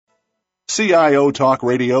CIO Talk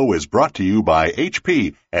Radio is brought to you by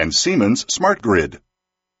HP and Siemens Smart Grid.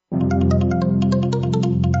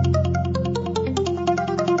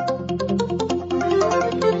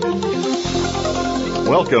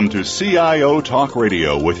 Welcome to CIO Talk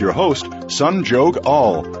Radio with your host, Sanjog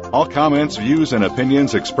Aul. All comments, views, and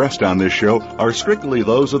opinions expressed on this show are strictly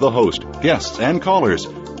those of the host, guests, and callers.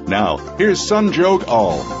 Now, here's Sanjog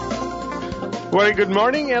Aul. Very good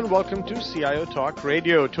morning and welcome to CIO Talk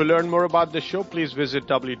Radio. To learn more about the show, please visit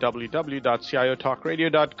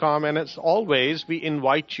www.ciotalkradio.com. And as always, we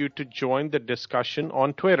invite you to join the discussion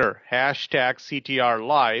on Twitter, hashtag CTR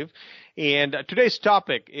Live. And today's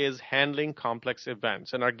topic is handling complex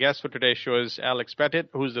events. And our guest for today's show is Alex Pettit,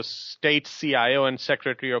 who's the state CIO and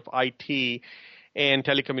Secretary of IT and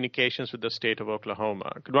Telecommunications with the state of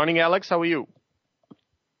Oklahoma. Good morning, Alex. How are you?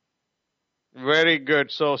 Very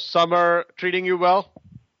good. So summer treating you well?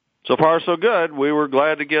 So far, so good. We were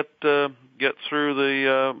glad to get through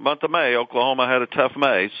the month of May. Oklahoma had a tough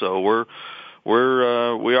May, so we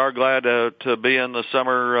are glad to be in the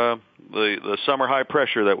summer the summer high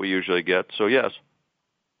pressure that we usually get. So yes.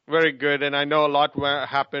 Very good, and I know a lot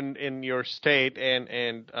happened in your state,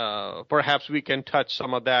 and perhaps we can touch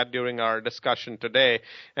some of that during our discussion today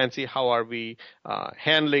and see how are we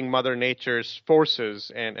handling Mother Nature's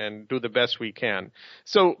forces and do the best we can.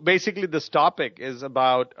 So basically this topic is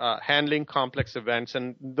about handling complex events,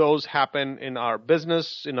 and those happen in our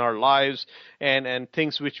business, in our lives, and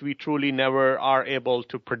things which we truly never are able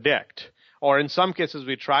to predict. Or in some cases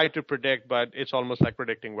we try to predict, but it's almost like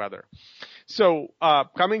predicting weather. So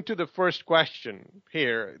coming to the first question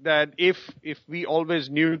here, that if we always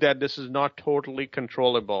knew that this is not totally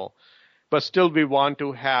controllable, but still we want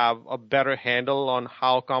to have a better handle on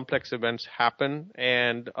how complex events happen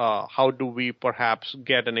and how do we perhaps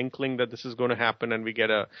get an inkling that this is going to happen and we get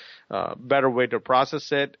a better way to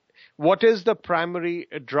process it. What is the primary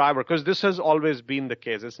driver? Because this has always been the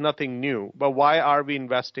case. It's nothing new. But why are we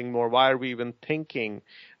investing more? Why are we even thinking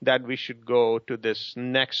that we should go to this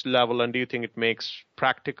next level? And do you think it makes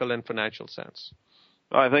practical and financial sense?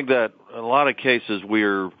 I think that in a lot of cases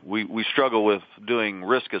we struggle with doing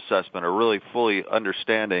risk assessment or really fully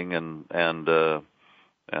understanding and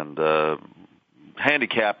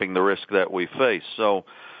handicapping the risk that we face. So,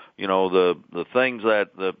 you know, the things that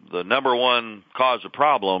the number one cause of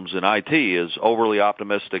problems in IT is overly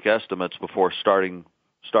optimistic estimates before starting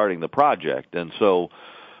the project. And so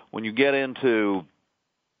when you get into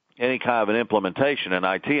any kind of an implementation, an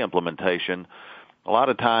IT implementation, a lot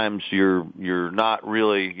of times you're not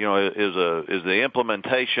really, you know, is the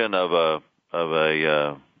implementation of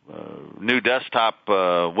a new desktop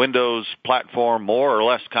Windows platform more or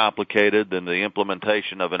less complicated than the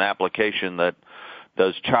implementation of an application that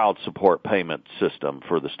does child support payment system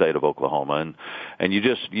for the state of Oklahoma, and you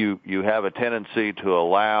have a tendency to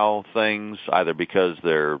allow things either because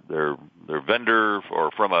they're vendor or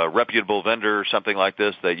from a reputable vendor or something like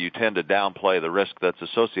this, that you tend to downplay the risk that's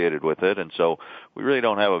associated with it. And so we really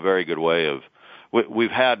don't have a very good way of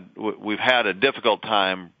we've had a difficult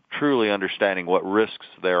time truly understanding what risks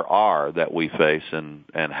there are that we face and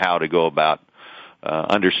how to go about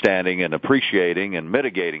understanding and appreciating and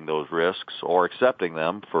mitigating those risks or accepting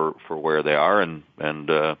them for where they are and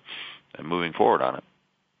moving forward on it.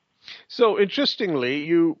 So interestingly,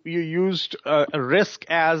 you used risk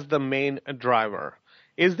as the main driver.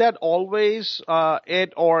 Is that always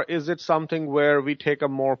it, or is it something where we take a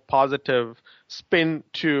more positive spin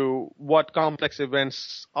to what complex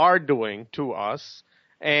events are doing to us?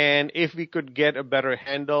 And if we could get a better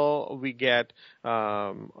handle, we get, we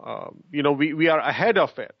are ahead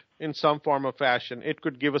of it in some form or fashion. It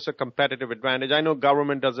could give us a competitive advantage. I know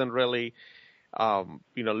government doesn't really,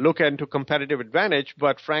 look into competitive advantage,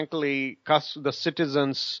 but frankly, the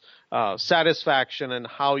citizens' satisfaction and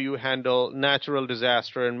how you handle natural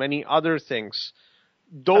disaster and many other things.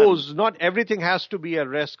 Not everything has to be a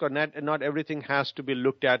risk, or not everything has to be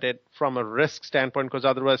looked at it from a risk standpoint, because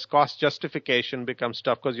otherwise cost justification becomes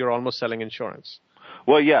tough because you're almost selling insurance.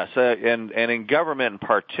 Well, yes, and in government in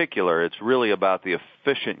particular, it's really about the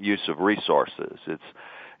efficient use of resources.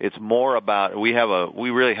 It's more about we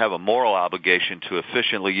really have a moral obligation to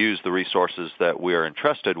efficiently use the resources that we are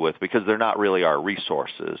entrusted with, because they're not really our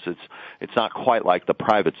resources. It's not quite like the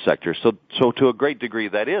private sector. So to a great degree,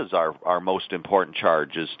 that is our most important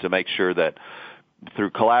charge, is to make sure that through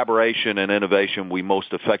collaboration and innovation we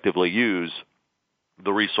most effectively use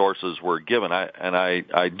the resources we're given.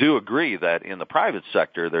 I do agree that in the private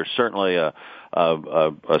sector, there's certainly a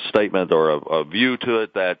statement or a view to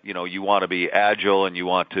it that, you know, you want to be agile and you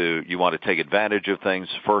want to take advantage of things,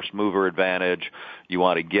 first mover advantage. You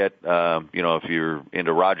want to get, you know, if you're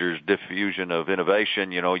into Rogers' diffusion of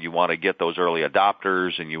innovation, you know, you want to get those early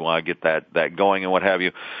adopters and you want to get that going and what have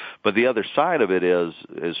you. But the other side of it is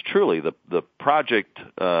truly the project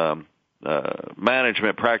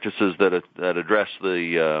management practices that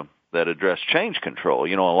address change control.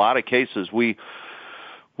 You know, in a lot of cases we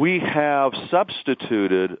have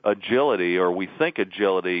substituted agility, or we think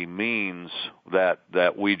agility means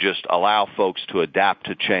that we just allow folks to adapt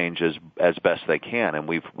to change as best they can, and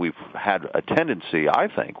we've had a tendency, I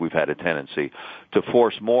think we've had a tendency to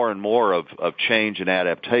force more and more of change and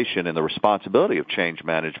adaptation and the responsibility of change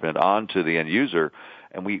management onto the end user,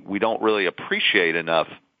 and we don't really appreciate enough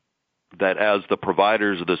that as the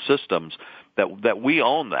providers of the systems that we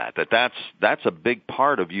own that's a big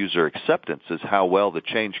part of user acceptance, is how well the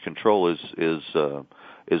change control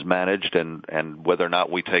is managed and whether or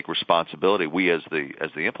not we take responsibility, we as the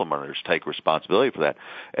implementers take responsibility for that.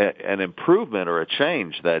 An improvement or a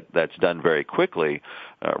change that's done very quickly,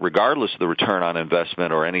 regardless of the return on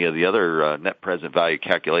investment or any of the other net present value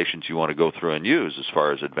calculations you want to go through and use as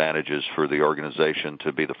far as advantages for the organization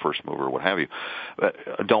to be the first mover, what have you,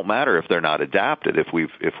 don't matter if they're not adapted. If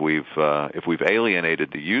we've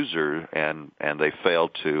alienated the user and they fail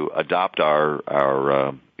to adopt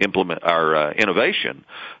our innovation,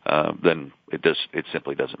 then it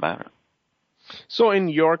simply doesn't matter. So in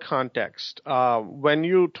your context, when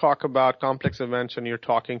you talk about complex events and you're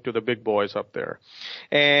talking to the big boys up there,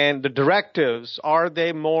 and the directives, are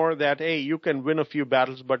they more that, hey, you can win a few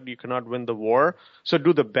battles, but you cannot win the war, so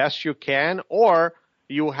do the best you can, or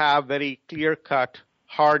you have very clear-cut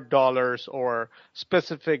hard dollars or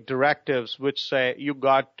specific directives which say you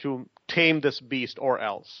got to tame this beast or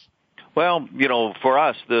else? Well, you know, for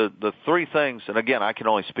us, the three things, and again, I can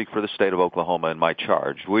only speak for the state of Oklahoma in my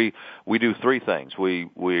charge. We do three things.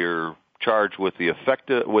 We're charged with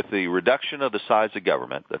the reduction of the size of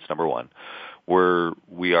government. That's number one. We're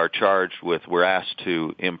asked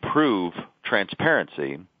to improve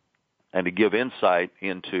transparency and to give insight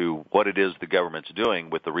into what it is the government's doing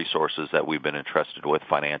with the resources that we've been entrusted with,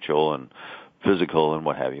 financial and physical and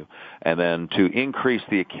what have you, and then to increase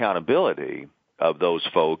the accountability of those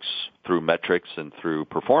folks through metrics and through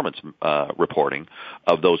performance reporting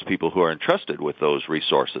of those people who are entrusted with those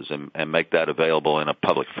resources and make that available in a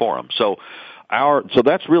public forum. So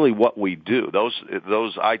that's really what we do.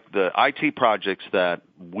 The IT projects that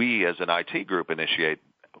we as an IT group initiate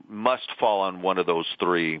must fall on one of those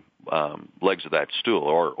three legs of that stool,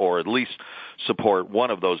 or at least support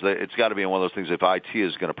one of those. It's got to be one of those things if IT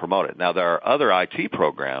is going to promote it. Now, there are other IT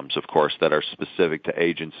programs, of course, that are specific to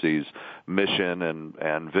agencies' mission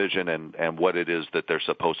and vision and what it is that they're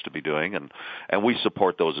supposed to be doing, and we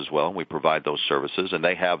support those as well, and we provide those services, and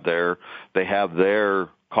they have their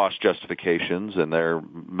cost justifications and their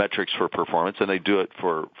metrics for performance, and they do it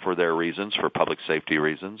for their reasons, for public safety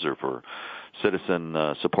reasons or for citizen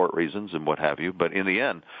support reasons and what have you. But in the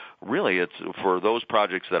end, really, it's for those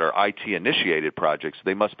projects that are IT-initiated projects,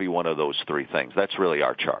 they must be one of those three things. That's really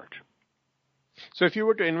our charge. So if you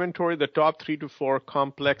were to inventory the top 3 to 4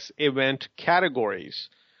 complex event categories,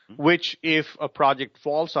 which if a project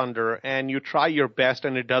falls under and you try your best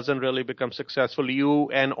and it doesn't really become successful, you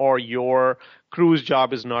and or your crew's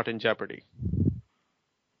job is not in jeopardy?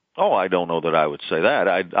 Oh, I don't know that I would say that.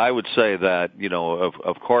 I would say that, you know,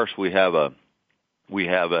 of course we have a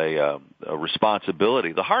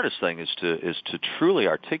responsibility. The hardest thing is to truly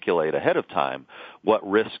articulate ahead of time what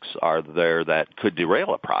risks are there that could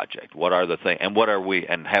derail a project. What are the things,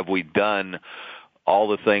 and have we done all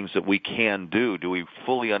the things that we can do? Do we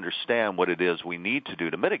fully understand what it is we need to do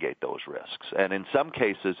to mitigate those risks? And in some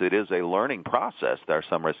cases, it is a learning process. There are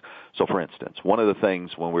some risks. So, for instance, one of the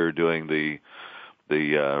things when we were doing the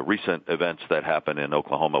recent events that happened in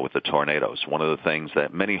Oklahoma with the tornadoes, one of the things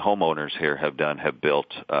that many homeowners here have done have built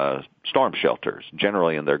storm shelters,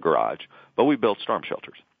 generally in their garage, but we built storm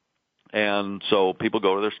shelters. And so people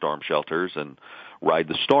go to their storm shelters and ride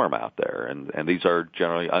the storm out there, and these are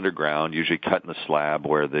generally underground, usually cut in the slab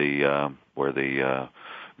where the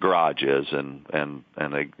garage is, and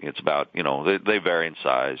it's about, you know, they vary in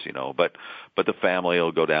size, you know, but the family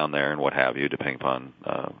will go down there and what have you, depending upon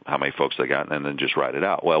how many folks they got, and then just ride it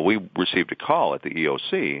out. Well, we received a call at the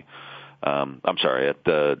EOC, at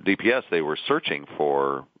the DPS. They were searching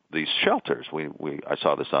for these shelters. I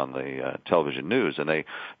saw this on the television news, and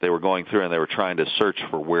they were going through and they were trying to search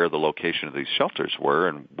for where the location of these shelters were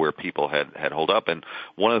and where people had holed up. And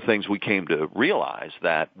one of the things we came to realize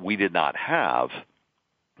that we did not have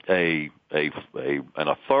an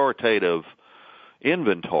authoritative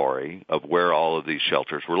inventory of where all of these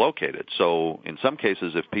shelters were located. So in some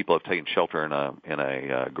cases, if people have taken shelter in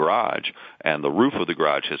a garage and the roof of the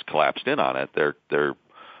garage has collapsed in on it, they're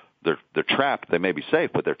trapped. They may be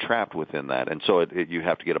safe, but they're trapped within that. And so you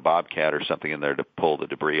have to get a bobcat or something in there to pull the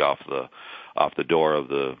debris off the door of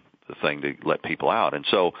the thing to let people out. And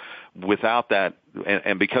so without that,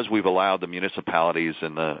 and because we've allowed the municipalities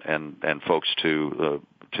and folks to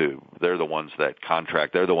they're the ones that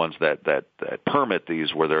contract, they're the ones that permit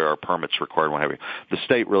these where there are permits required, what have you. The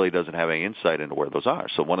state really doesn't have any insight into where those are.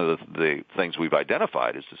 So one of the things we've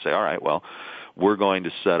identified is to say, all right, well, we're going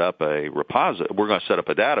to set up a repository. We're going to set up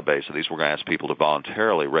a database of these. We're going to ask people to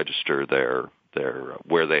voluntarily register their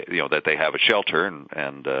where they that they have a shelter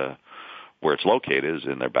and where it's located is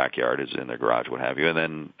in their backyard, is in their garage, what have you.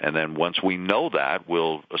 And then once we know that,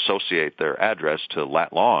 we'll associate their address to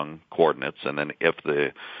lat-long coordinates. And then if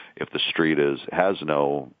the street has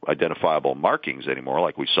no identifiable markings anymore,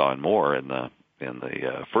 like we saw in Moore in the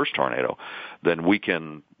first tornado, then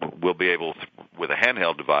we'll be able with a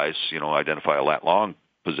handheld device, identify a lat-long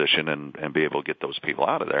position and be able to get those people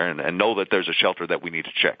out of there and know that there's a shelter that we need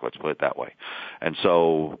to check. Let's put it that way. And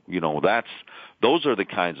so, those are the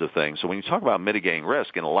kinds of things. So when you talk about mitigating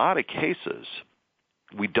risk, in a lot of cases,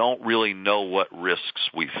 we don't really know what risks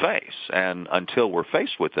we face, and until we're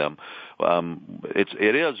faced with them,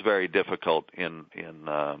 it is very difficult in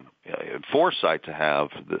foresight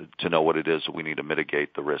to know what it is that we need to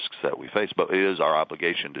mitigate the risks that we face. But it is our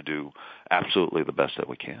obligation to do absolutely the best that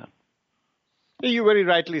we can. You very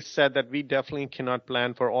rightly said that we definitely cannot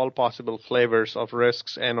plan for all possible flavors of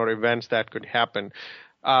risks and or events that could happen.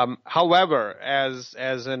 However, as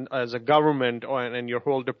a government and your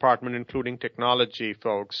whole department, including technology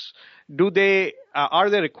folks, are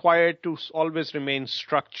they required to always remain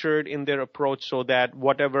structured in their approach so that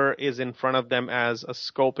whatever is in front of them as a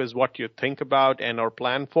scope is what you think about and or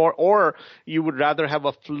plan for, or you would rather have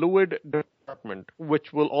a fluid department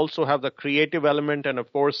which will also have the creative element and a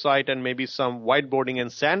foresight and maybe some whiteboarding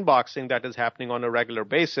and sandboxing that is happening on a regular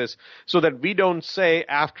basis, so that we don't say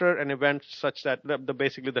after an event such that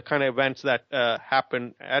basically the kind of events that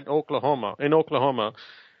happened in Oklahoma,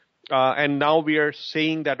 and now we are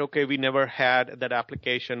saying that, okay, we never had that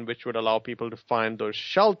application which would allow people to find those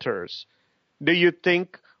shelters. Do you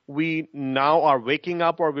think we now are waking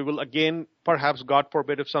up, or we will again, perhaps, God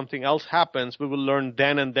forbid, if something else happens, we will learn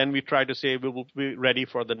then, and then we try to say we will be ready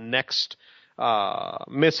for the next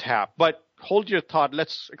mishap? But hold your thought.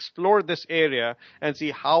 Let's explore this area and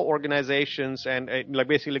see how organizations and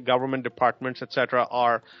basically government departments, etc.,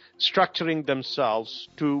 are structuring themselves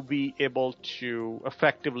to be able to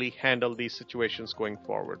effectively handle these situations going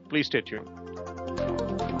forward. Please stay tuned.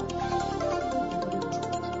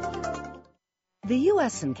 The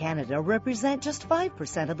U.S. and Canada represent just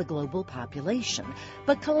 5% of the global population,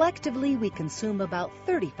 but collectively we consume about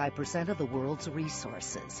 35% of the world's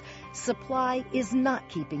resources. Supply is not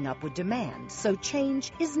keeping up with demand, so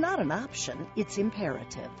change is not an option, it's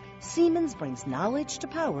imperative. Siemens brings knowledge to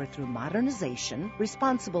power through modernization,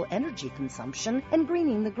 responsible energy consumption, and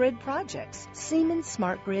greening the grid projects. Siemens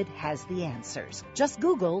Smart Grid has the answers. Just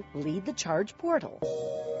Google Lead the Charge portal.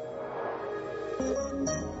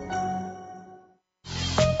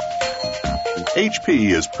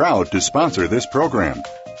 HP is proud to sponsor this program.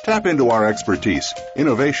 Tap into our expertise,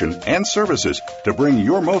 innovation, and services to bring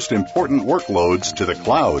your most important workloads to the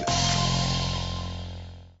cloud.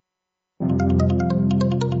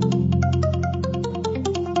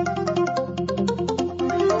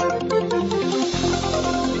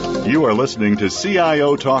 You are listening to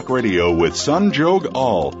CIO Talk Radio with Sanjog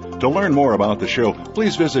Aul. To learn more about the show,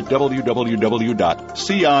 please visit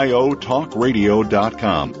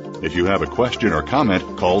www.ciotalkradio.com. If you have a question or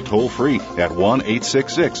comment, call toll-free at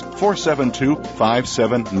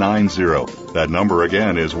 1-866-472-5790. That number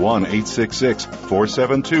again is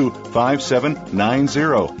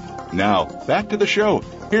 1-866-472-5790. Now, back to the show.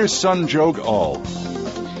 Here's Sanjog Aul.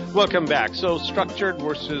 Welcome back. So structured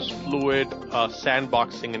versus fluid,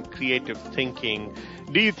 sandboxing and creative thinking.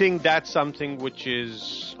 Do you think that's something which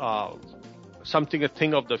is a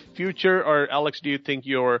thing of the future? Or, Alex, do you think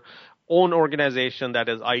your own organization, that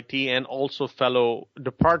is IT, and also fellow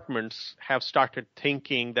departments have started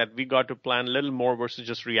thinking that we got to plan a little more versus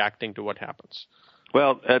just reacting to what happens?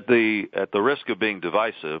 Well, at the risk of being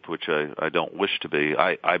divisive, which I don't wish to be,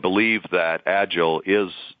 I believe that Agile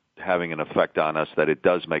having an effect on us that it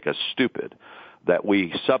does make us stupid, that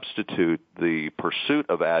we substitute the pursuit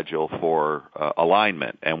of Agile for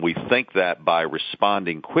alignment, and we think that by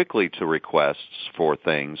responding quickly to requests for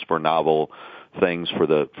things, for novel things, for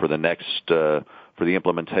the next for the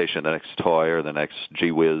implementation, the next toy or the next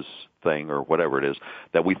gee whiz thing or whatever it is,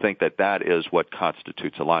 that we think that is what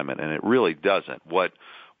constitutes alignment, and it really doesn't. What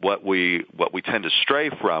we tend to stray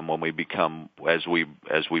from when we become, as we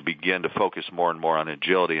begin to focus more and more on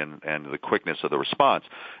agility and the quickness of the response,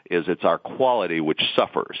 is it's our quality which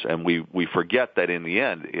suffers, and we forget that in the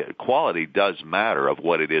end, quality does matter of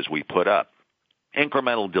what it is we put up.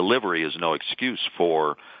 Incremental delivery is no excuse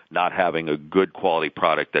for not having a good quality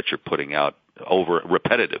product that you're putting out over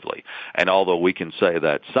repetitively. And although we can say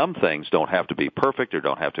that some things don't have to be perfect or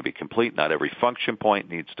don't have to be complete, not every function point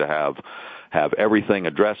needs to have everything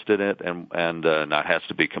addressed in it, and not has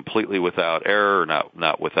to be completely without error,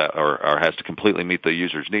 not without or has to completely meet the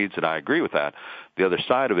user's needs. And I agree with that. The other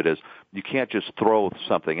side of it is you can't just throw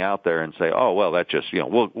something out there and say, oh well, that just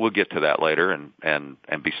we'll get to that later and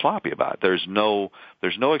be sloppy about it. There's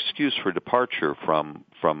no excuse for departure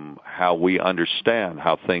from how we understand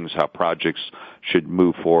how projects should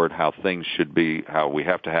move forward, how things should be, how we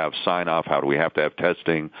have to have sign off, how do we have to have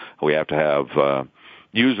testing, how we have to have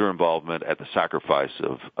user involvement at the sacrifice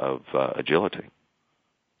of agility.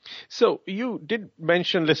 So you did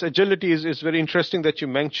mention this. Agility is very interesting that you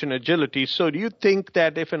mention agility. So do you think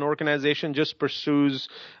that if an organization just pursues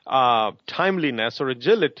timeliness or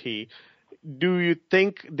agility, do you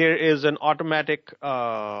think there is an automatic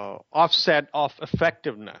offset of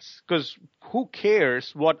effectiveness? Because who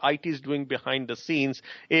cares what IT is doing behind the scenes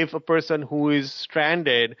if a person who is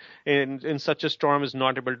stranded in such a storm is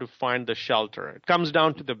not able to find the shelter? It comes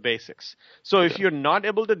down to the basics. So if you're not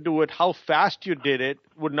able to do it, how fast you did it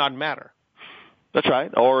would not matter. That's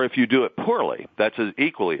right. Or if you do it poorly, that's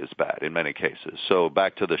equally as bad in many cases. So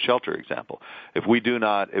back to the shelter example. If we do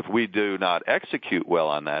not execute well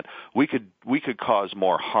on that, we could cause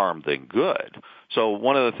more harm than good. So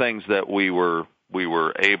one of the things that we were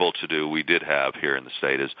able to do, we did have here in the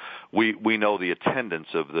state, is we know the attendance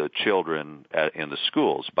of the children in the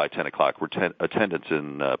schools by 10 o'clock. Attendance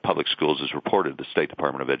in public schools is reported to the State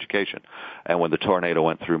Department of Education. And when the tornado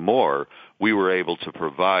went through Moore, we were able to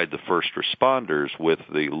provide the first responders with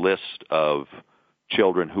the list of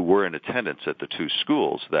children who were in attendance at the two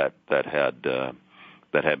schools that had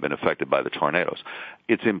been affected by the tornadoes.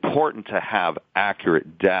 It's important to have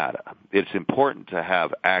accurate data. It's important to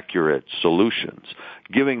have accurate solutions.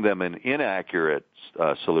 Giving them an inaccurate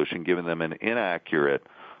solution, giving them an inaccurate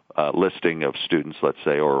listing of students, let's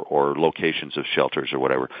say, or locations of shelters or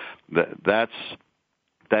whatever,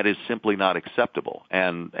 that is simply not acceptable.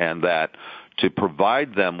 And that to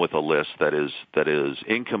provide them with a list that is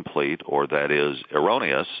incomplete or that is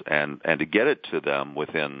erroneous, and to get it to them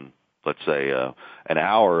within, let's say, an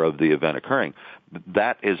hour of the event occurring,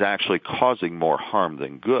 that is actually causing more harm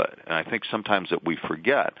than good. And I think sometimes that we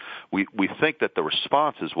forget. We think that the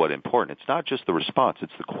response is what's important. It's not just the response,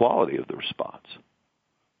 it's the quality of the response.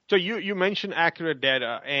 So you mentioned accurate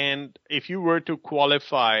data, and if you were to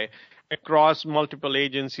qualify across multiple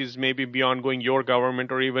agencies, maybe beyond going your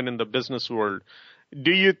government or even in the business world,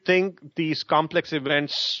 do you think these complex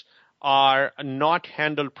events are not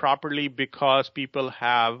handled properly because people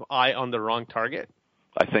have eye on the wrong target?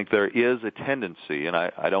 I think there is a tendency, and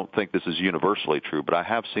I don't think this is universally true, but I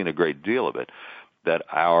have seen a great deal of it, that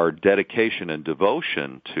our dedication and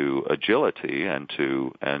devotion to agility and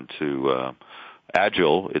to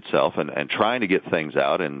Agile itself and trying to get things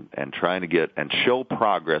out and trying to get and show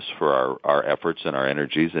progress for our efforts and our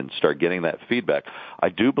energies and start getting that feedback. I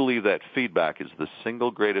do believe that feedback is the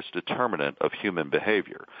single greatest determinant of human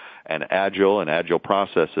behavior. And Agile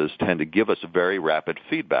processes tend to give us very rapid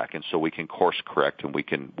feedback, and so we can course correct and we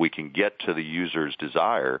can get to the user's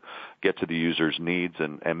desire, get to the user's needs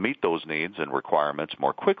and meet those needs and requirements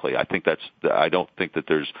more quickly. I'm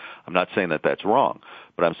not saying that that's wrong,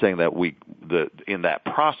 but I'm saying that in that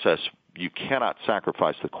process, you cannot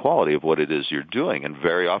sacrifice the quality of what it is you're doing. And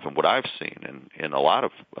very often what I've seen in a lot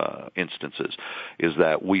of instances is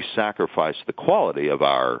that we sacrifice the quality of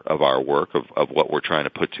our work, of what we're trying to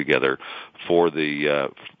put together for the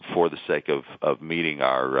sake of meeting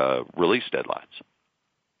our release deadlines.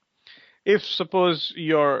 If suppose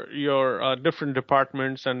your different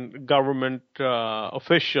departments and government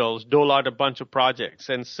officials dole out a bunch of projects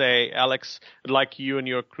and say, Alex, I'd like you and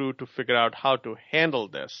your crew to figure out how to handle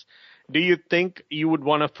this, do you think you would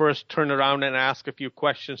want to first turn around and ask a few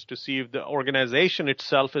questions to see if the organization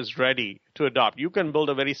itself is ready to adopt? You can build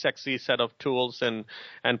a very sexy set of tools and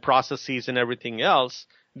processes and everything else,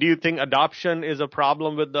 Do you think adoption is a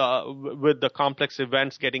problem with the complex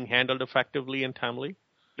events getting handled effectively and timely?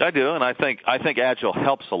 I do, and I think Agile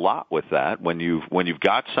helps a lot with that. When you've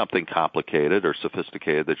got something complicated or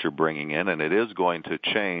sophisticated that you're bringing in, and it is going to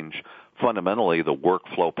change fundamentally the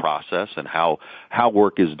workflow process and how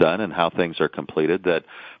work is done and how things are completed,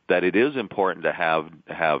 that it is important to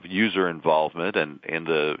have user involvement and in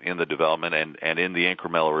the development and in the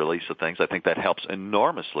incremental release of things. I think that helps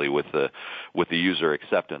enormously with the user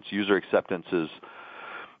acceptance. User acceptance is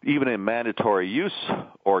even in mandatory use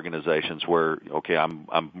organizations where, okay,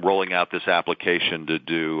 I'm rolling out this application to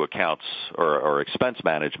do accounts or expense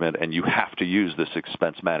management, and you have to use this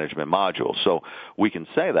expense management module. So we can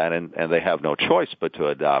say that, and they have no choice but to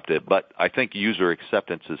adopt it. But I think user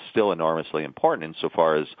acceptance is still enormously important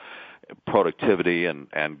insofar as productivity and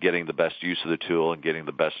getting the best use of the tool and getting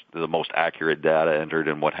the most accurate data entered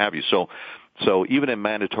and what have you. So even in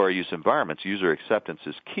mandatory use environments, user acceptance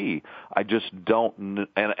is key. I just don't,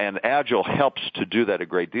 and Agile helps to do that a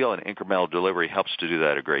great deal, and incremental delivery helps to do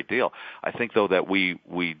that a great deal. I think though that we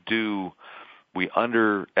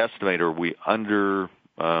underestimate or we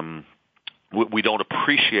don't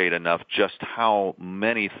appreciate enough just how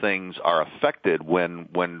many things are affected when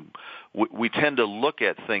we tend to look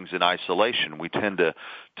at things in isolation. We tend to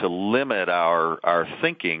limit our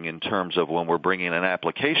thinking in terms of when we're bringing an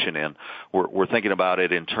application in. We're thinking about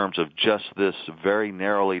it in terms of just this very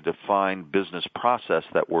narrowly defined business process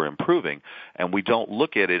that we're improving, and we don't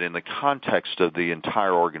look at it in the context of the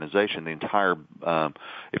entire organization, the entire,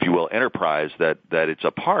 if you will, enterprise that it's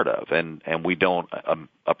a part of, and we don't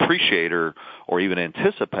appreciate or even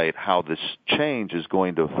anticipate how this change is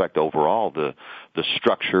going to affect overall the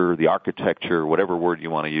structure, the architecture, whatever word you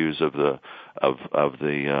want to use of the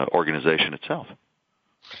organization itself.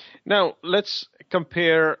 Now, let's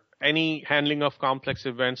compare any handling of complex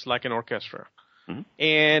events like an orchestra. Mm-hmm.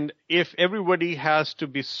 And if everybody has to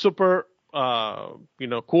be super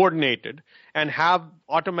coordinated and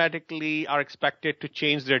automatically are expected to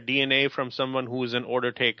change their DNA from someone who is an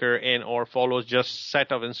order taker and or follows just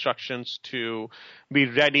set of instructions to be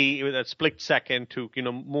ready with a split second to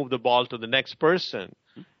move the ball to the next person.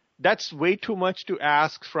 That's way too much to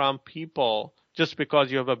ask from people just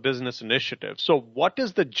because you have a business initiative. So what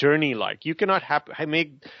is the journey like? You cannot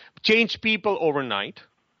change people overnight.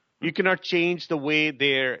 You cannot change the way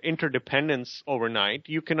their interdependence overnight.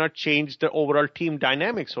 You cannot change the overall team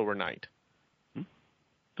dynamics overnight.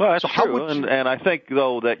 Well, that's true, and I think,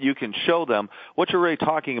 though, that you can show them what you're really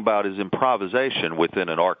talking about is improvisation within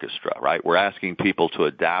an orchestra, right? We're asking people to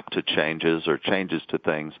adapt to changes or changes to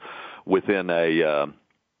things within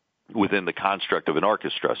the construct of an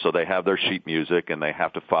orchestra. So they have their sheet music, and they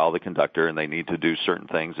have to follow the conductor, and they need to do certain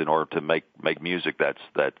things in order to make music that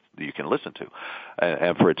you can listen to,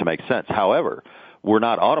 and for it to make sense. However, we're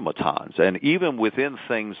not automatons, and even within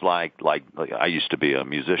things like I used to be a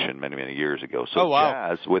musician many years ago.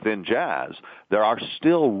 So within jazz, there are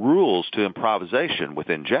still rules to improvisation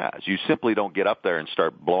within jazz. You simply don't get up there and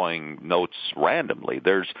start blowing notes randomly.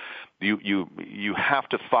 You have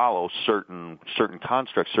to follow certain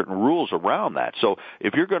constructs, certain rules around that. So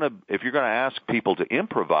if you're gonna ask people to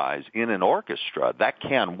improvise in an orchestra, that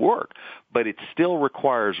can work, but it still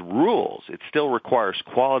requires rules. It still requires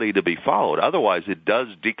quality to be followed. Otherwise, it does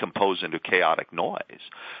decompose into chaotic noise.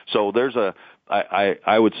 So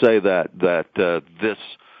I would say that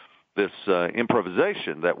this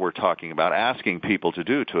improvisation that we're talking about, asking people to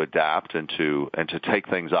do, to adapt and to take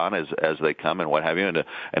things on as they come and what have you, and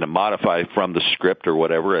to modify from the script or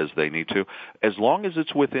whatever as they need to, as long as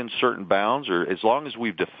it's within certain bounds, or as long as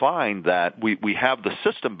we've defined that we have the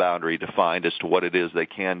system boundary defined as to what it is they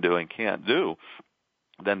can do and can't do,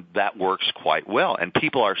 then that works quite well. And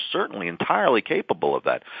people are certainly entirely capable of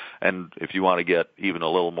that. And if you want to get even a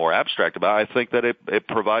little more abstract about it, I think that it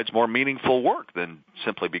provides more meaningful work than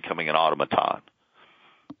simply becoming an automaton.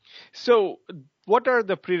 So what are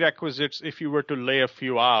the prerequisites, if you were to lay a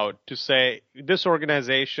few out, to say this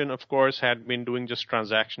organization, of course, had been doing just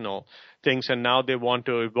transactional things, and now they want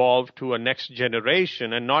to evolve to a next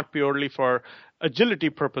generation, and not purely for agility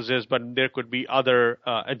purposes, but there could be other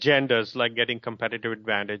agendas like getting competitive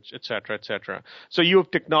advantage, et cetera, et cetera. So you have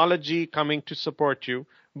technology coming to support you,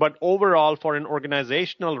 but overall, for an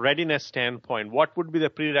organizational readiness standpoint, what would be the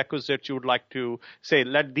prerequisites you would like to say,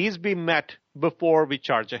 let these be met before we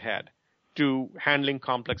charge ahead to handling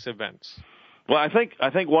complex events? Well, I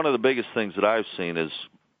think one of the biggest things that I've seen is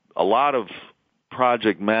a lot of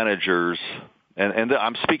project managers, and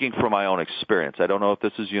I'm speaking from my own experience. I don't know if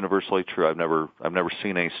this is universally true. I've never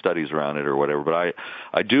seen any studies around it or whatever, but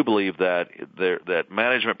I do believe that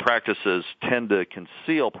management practices tend to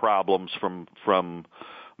conceal problems from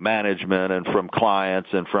management and from clients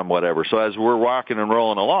and from whatever. So as we're walking and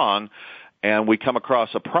rolling along, and we come across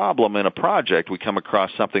a problem in a project, we come across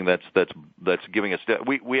something that's giving us,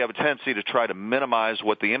 we have a tendency to try to minimize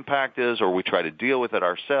what the impact is, or we try to deal with it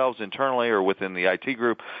ourselves internally or within the IT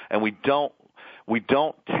group, and we don't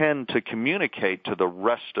tend to communicate to the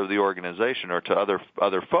rest of the organization or to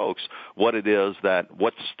other folks what it is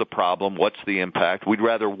what's the problem, what's the impact. We'd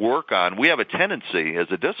rather we have a tendency as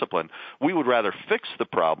a discipline, we would rather fix the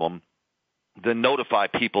problem than notify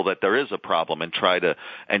people that there is a problem and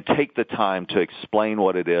take the time to explain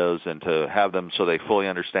what it is and to have them so they fully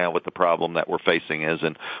understand what the problem that we're facing is.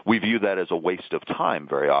 And we view that as a waste of time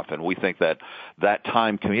very often. We think that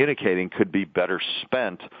time communicating could be better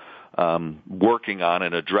spent working on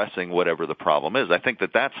and addressing whatever the problem is. I think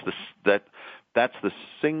that's the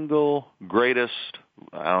single greatest,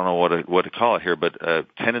 I don't know what to call it here, but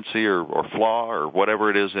tendency or flaw or whatever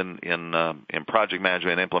it is in project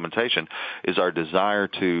management and implementation is our desire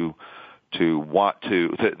that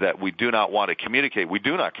we do not want to communicate. We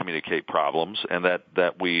do not communicate problems, and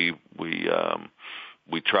that we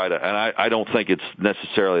try to, and I don't think it's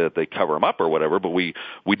necessarily that they cover them up or whatever, but we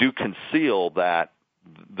do conceal the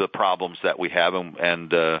problems that we have and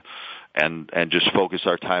just focus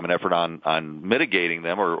our time and effort on mitigating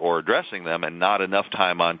them or addressing them, and not enough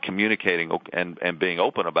time on communicating and being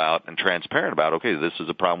open about and transparent about, okay, this is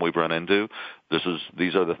a problem we've run into.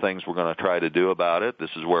 These are the things we're going to try to do about it. This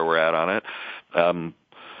is where we're at on it.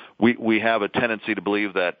 We have a tendency to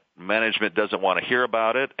believe that management doesn't want to hear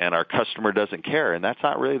about it and our customer doesn't care, and that's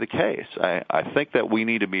not really the case. I think that we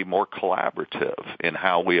need to be more collaborative in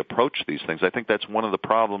how we approach these things. I think that's one of the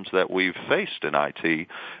problems that we've faced in IT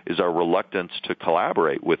is our reluctance to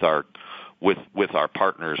collaborate with our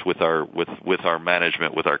partners, with our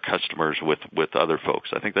management, with our customers, with other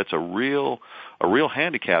folks. I think that's a real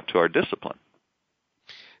handicap to our discipline.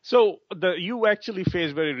 So you actually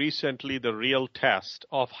faced very recently the real test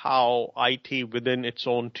of how IT within its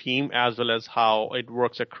own team, as well as how it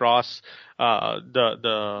works across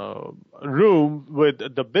the room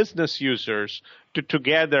with the business users to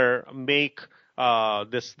together make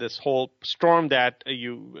this whole storm that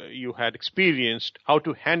you had experienced, how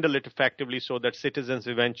to handle it effectively so that citizens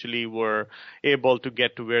eventually were able to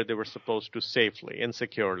get to where they were supposed to safely and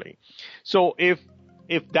securely. So if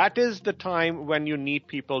that is the time when you need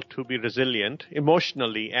people to be resilient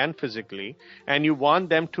emotionally and physically, and you want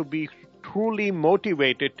them to be truly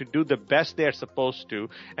motivated to do the best they're supposed to,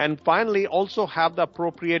 and finally also have the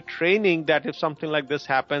appropriate training that if something like this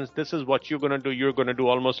happens, this is what you're going to do. You're going to do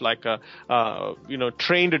almost like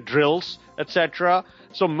trained drills, etc.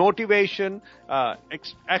 So motivation,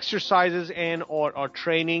 exercises and or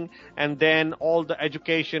training, and then all the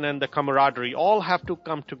education and the camaraderie all have to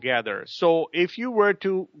come together. So if you were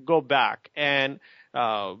to go back and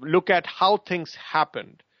look at how things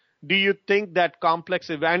happened, do you think that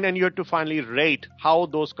complex event, and you have to finally rate how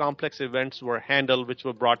those complex events were handled, which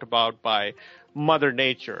were brought about by Mother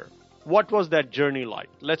Nature? What was that journey like?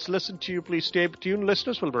 Let's listen to you. Please stay tuned.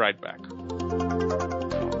 Listeners, we'll be right back.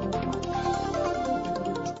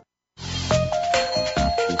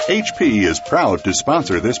 HP is proud to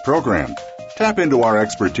sponsor this program. Tap into our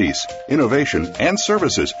expertise, innovation, and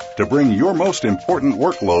services to bring your most important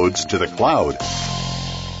workloads to the cloud.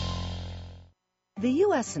 The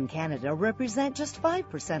U.S. and Canada represent just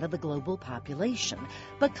 5% of the global population,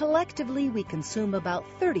 but collectively we consume about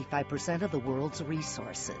 35% of the world's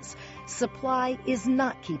resources. Supply is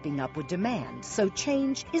not keeping up with demand, so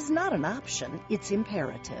change is not an option, it's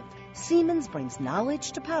imperative. Siemens brings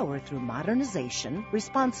knowledge to power through modernization,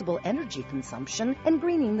 responsible energy consumption, and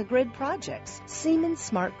greening the grid projects. Siemens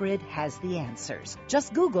Smart Grid has the answers.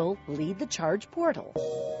 Just Google Lead the Charge portal.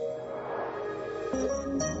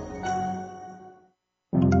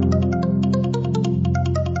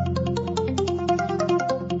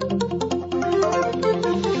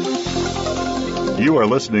 You are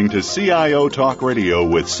listening to CIO Talk Radio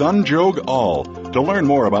with Sanjog Aul. To learn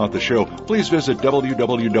more about the show, please visit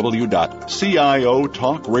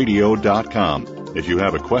www.ciotalkradio.com. If you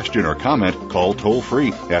have a question or comment, call toll-free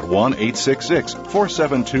at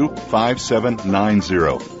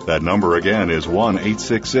 1-866-472-5790. That number again is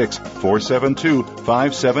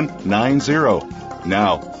 1-866-472-5790.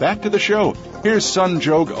 Now, back to the show. Here's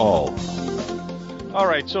Sanjog Aul. All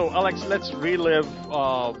right, so Alex, let's relive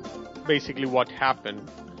basically what happened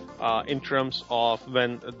in terms of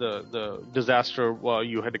when the disaster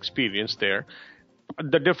you had experienced there.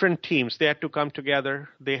 The different teams, they had to come together.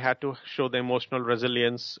 They had to show the emotional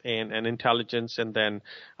resilience and intelligence, and then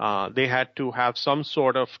they had to have some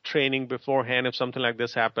sort of training beforehand if something like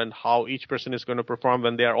this happened, how each person is going to perform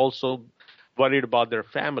when they are also worried about their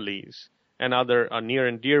families and other near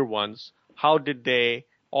and dear ones. How did they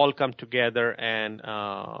all come together and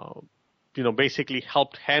basically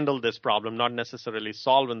helped handle this problem, not necessarily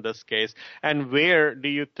solve in this case? And where do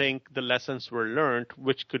you think the lessons were learned,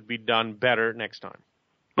 which could be done better next time?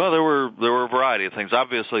 Well, there were a variety of things.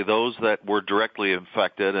 Obviously, those that were directly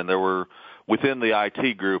infected, and there were within the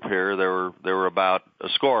IT group here, there were about a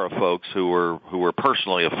score of folks who were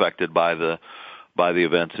personally affected by the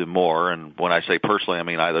events and more. And when I say personally, I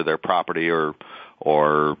mean either their property or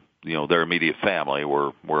their immediate family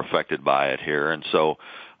were affected by it here. And so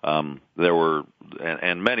there were,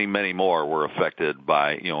 and many more were affected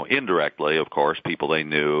by, indirectly, of course, people they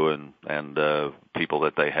knew and people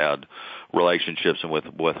that they had relationships and with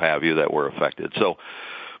what have you that were affected. So,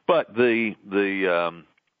 but the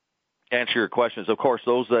answer your question is, of course,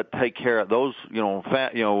 those that take care of those,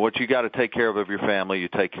 what you got to take care of your family, you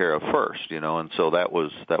take care of first, and so that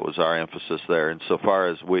was our emphasis there. And so far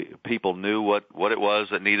as people knew what it was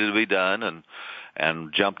that needed to be done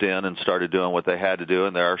and jumped in and started doing what they had to do.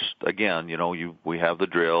 And there are, again, we have the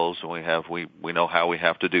drills and we know how we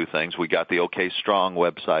have to do things. We got the OK Strong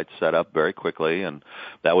website set up very quickly, and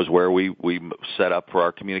that was where we set up for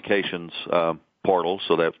our communications portal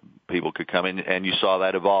so that people could come in, and you saw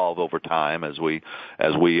that evolve over time as we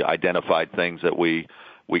identified things that we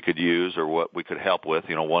could use or what we could help with.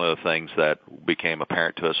 One of the things that became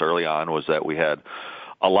apparent to us early on was that we had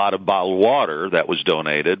a lot of bottled water that was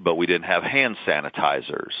donated, but we didn't have hand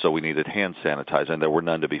sanitizers, so we needed hand sanitizer, and there were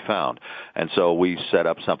none to be found. And so we set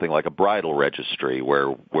up something like a bridal registry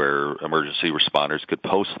where emergency responders could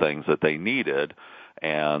post things that they needed,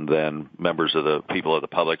 and then members of the people of the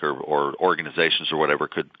public or organizations or whatever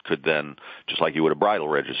could then, just like you would a bridal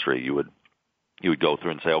registry, you would go through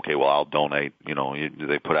and say, okay, well, I'll donate,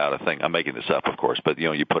 they put out a thing. I'm making this up, of course, but,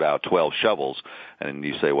 you put out 12 shovels, and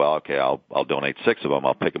you say, well, okay, I'll donate 6 of them.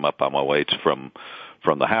 I'll pick them up on my way from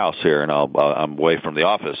the house here, and I'm away from the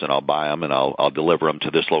office, and I'll buy them, and I'll deliver them to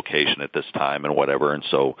this location at this time and whatever. And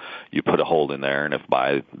so you put a hold in there, and if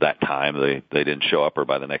by that time they didn't show up, or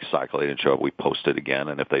by the next cycle they didn't show up, we post it again.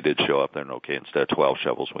 And if they did show up, then okay, instead of 12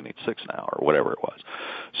 shovels, we need 6 now, or whatever it was.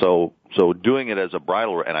 So doing it as a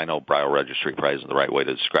bridal, and I know bridal registry probably isn't the right way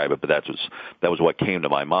to describe it, but that was what came to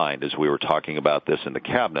my mind as we were talking about this in the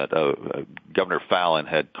cabinet. Governor Fallon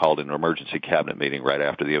had called an emergency cabinet meeting right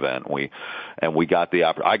after the event.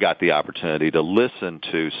 I got the opportunity to listen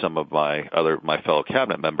to some of my fellow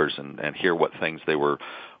cabinet members and hear what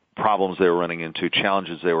problems they were running into,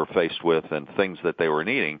 challenges they were faced with, and things that they were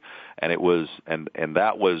needing. And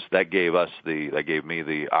that gave me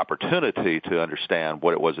the opportunity to understand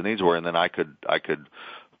what it was the needs were, and then I could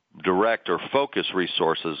direct or focus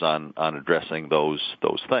resources on addressing those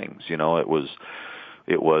things. It was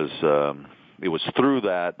through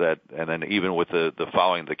that, and then even with the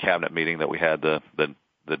following the cabinet meeting that we had the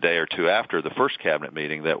day or two after the first cabinet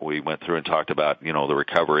meeting, that we went through and talked about the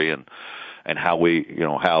recovery and how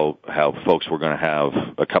how folks were going to have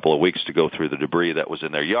a couple of weeks to go through the debris that was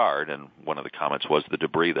in their yard. And one of the comments was, the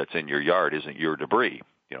debris that's in your yard isn't your debris.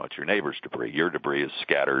 It's your neighbor's debris. Your debris is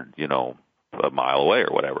scattered a mile away or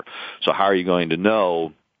whatever. So how are you going to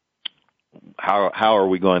know? How are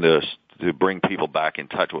we going to bring people back in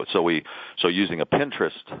touch with? So using a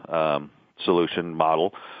Pinterest solution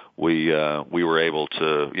model, we were able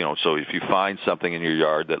to, so if you find something in your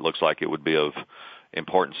yard that looks like it would be of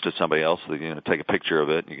importance to somebody else, take a picture of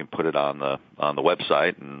it, and you can put it on the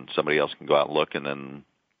website, and somebody else can go out and look, and then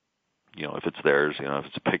if it's theirs, if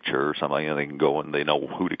it's a picture or something, they can go and they know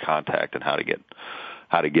who to contact and how to get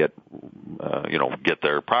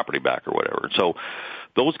their property back or whatever. So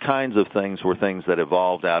those kinds of things were things that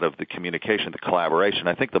evolved out of the communication, the collaboration.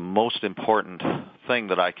 I think the most important thing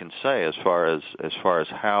that I can say as far as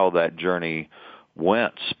how that journey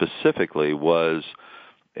went specifically was,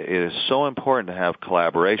 it is so important to have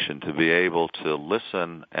collaboration, to be able to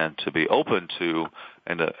listen and to be open to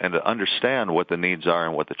and to understand what the needs are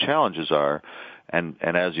and what the challenges are. And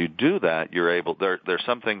as you do that, you're able. There's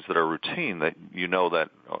some things that are routine that that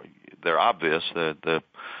they're obvious.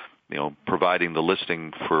 Providing the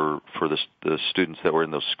listing for the students that were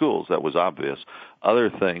in those schools, that was obvious. Other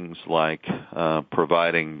things like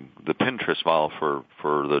providing the Pinterest model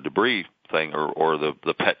for the debris thing or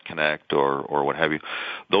the Pet Connect or what have you,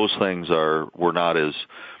 those things were not as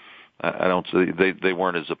they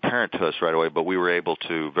weren't as apparent to us right away, but we were able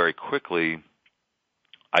to very quickly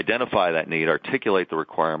identify that need, articulate the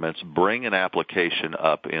requirements, bring an application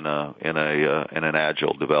up in an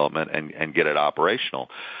agile development, and get it operational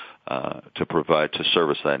to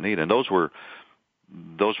service that need. And those were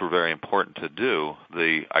very important to do.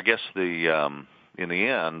 in the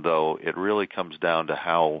end, though, it really comes down to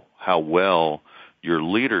how well your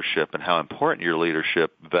leadership and how important your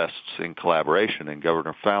leadership vests in collaboration. And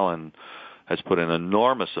Governor Fallon has put an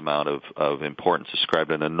enormous amount of importance,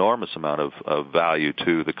 ascribed an enormous amount of value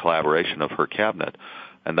to the collaboration of her cabinet,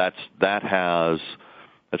 and that's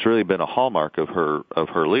really been a hallmark of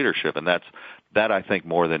her leadership, and that I think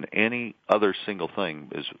more than any other single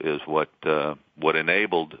thing is what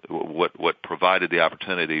enabled what provided the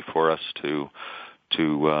opportunity for us to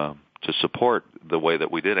support the way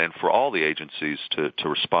that we did, and for all the agencies to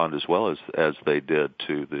respond as well as they did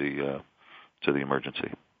to the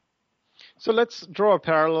emergency. So let's draw a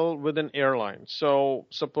parallel with an airline. So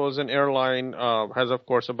suppose an airline has, of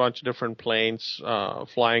course, a bunch of different planes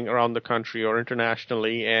flying around the country or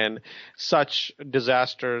internationally, and such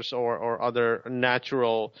disasters or other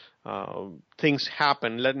natural things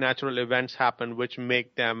happen, natural events happen, which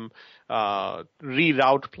make them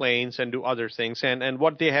reroute planes and do other things. And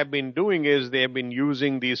what they have been doing is they have been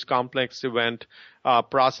using these complex event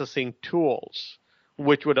processing tools,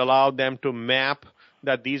 which would allow them to map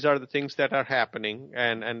that these are the things that are happening,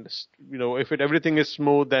 and if everything is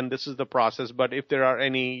smooth, then this is the process. But if there are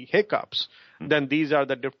any hiccups, then these are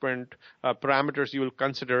the different parameters you will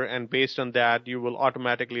consider, and based on that, you will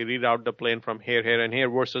automatically reroute the plane from here, and here,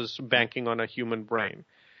 versus banking on a human brain.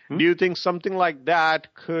 Mm-hmm. Do you think something like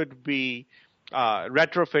that could be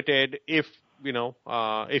retrofitted if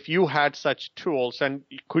you had such tools? And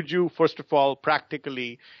could you, first of all,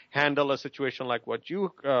 practically handle a situation like what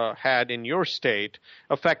you had in your state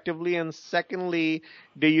effectively? And secondly,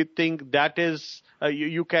 do you think that is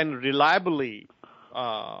you can reliably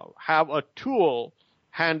have a tool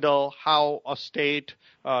handle how a state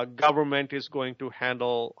government is going to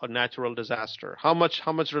handle a natural disaster? How much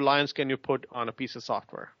reliance can you put on a piece of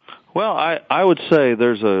software? Well, I would say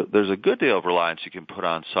there's a good deal of reliance you can put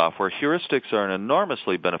on software. Heuristics are an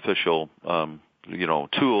enormously beneficial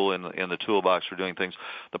tool in the toolbox for doing things.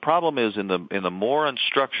 The problem is in the more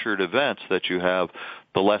unstructured events that you have,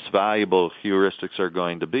 the less valuable heuristics are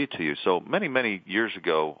going to be to you. So many years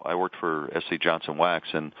ago, I worked for SC Johnson Wax,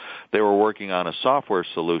 and they were working on a software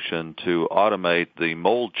solution to automate the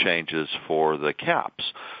mold changes for the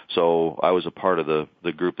caps. So I was a part of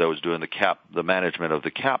the group that was doing the management of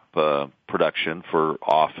the cap production for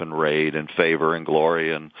Off and Raid and Favor and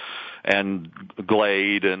Glory and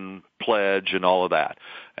Glade and Pledge and all of that.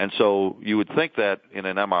 And so you would think that in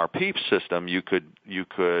an MRP system you could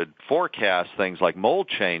forecast things like mold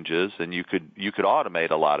changes, and you could automate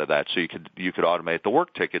a lot of that. So you could automate the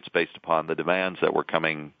work tickets based upon the demands that were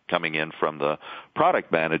coming in from the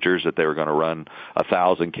product managers, that they were going to run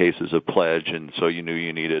 1,000 cases of Pledge, and so you knew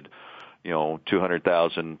you needed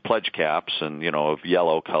 200,000 pledge caps and, of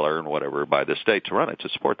yellow color and whatever by the state to run it to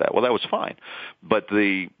support that. Well, that was fine. But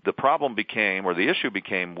the problem became, or the issue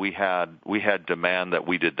became, we had demand that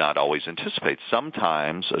we did not always anticipate.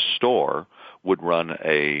 Sometimes a store would run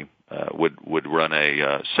a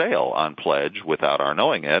sale on Pledge without our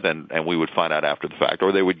knowing it, and we would find out after the fact,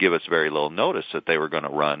 or they would give us very little notice that they were going to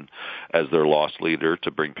run, as their loss leader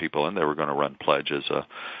to bring people in, they were going to run Pledge as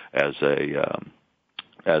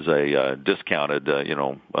a discounted,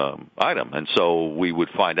 item. And so we would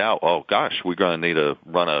find out, oh gosh, we're going to need to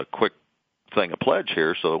run a quick thing of Pledge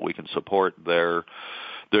here so that we can support their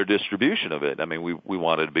distribution of it. I mean, we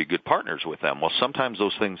wanted to be good partners with them. Well, sometimes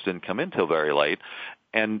those things didn't come in till very late,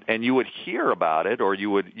 and you would hear about it, or you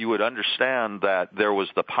would understand that there was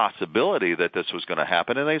the possibility that this was going to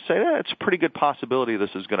happen, and they say, it's a pretty good possibility this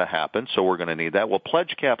is going to happen, so we're going to need that. Well,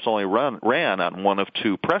 Pledge caps only ran on one of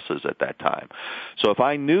two presses at that time. So if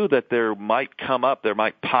I knew that there might pop up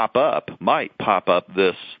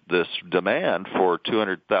this demand for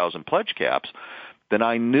 200,000 Pledge caps, then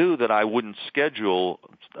I knew that I wouldn't schedule.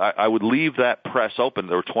 I would leave that press open.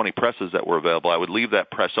 There were 20 presses that were available. I would leave that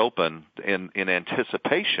press open in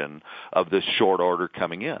anticipation of this short order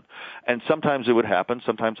coming in. And sometimes it would happen.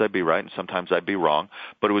 Sometimes I'd be right, and sometimes I'd be wrong.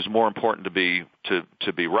 But it was more important to be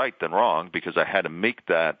right than wrong, because I had to make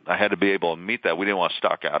that. I had to be able to meet that. We didn't want to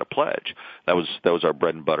stock out a Pledge. That was our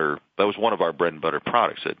bread and butter. That was one of our bread and butter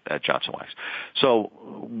products at Johnson Wax. So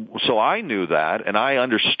I knew that, and I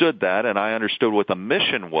understood that, and I understood what the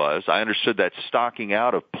mission was. I understood that stocking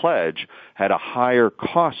out of Pledge had a higher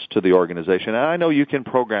cost to the organization. And I know you can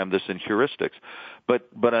program this in heuristics, but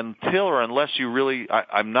until or unless you really,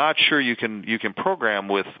 I'm not sure you can program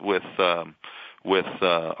with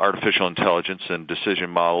artificial intelligence and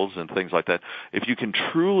decision models and things like that. If you can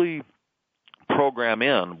truly program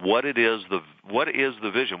in what is the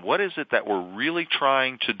vision? What is it that we're really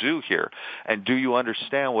trying to do here? And do you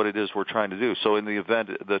understand what it is we're trying to do? So in the event,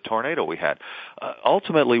 the tornado we had,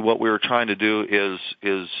 ultimately what we were trying to do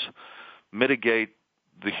is mitigate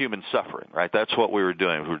the human suffering, right? That's what we were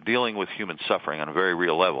doing. We were dealing with human suffering on a very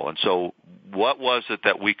real level. And so what was it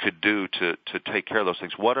that we could do to take care of those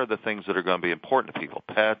things? What are the things that are going to be important to people?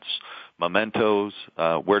 Pets, mementos,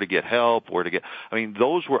 where to get help,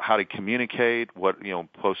 those were how to communicate,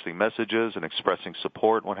 posting messages and expressing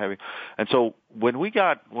support and what have you. And so when we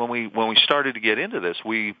started to get into this,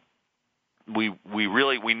 we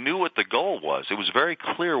knew what the goal was. It was very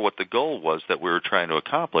clear what the goal was that we were trying to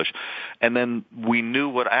accomplish. And then we knew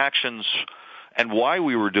what actions and why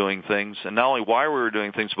we were doing things, and not only why we were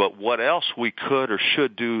doing things, but what else we could or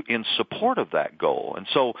should do in support of that goal. And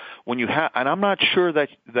so when you and I'm not sure that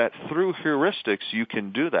through heuristics you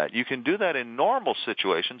can do that. You can do that in normal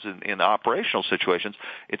situations, in operational situations.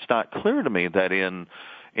 It's not clear to me that in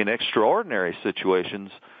extraordinary situations,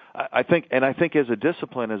 I think as a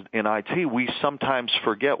discipline in IT, we sometimes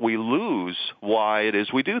forget, we lose why it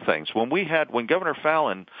is we do things. When Governor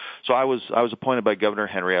Fallon, so I was appointed by Governor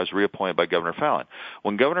Henry, I was reappointed by Governor Fallon.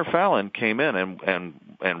 When Governor Fallon came in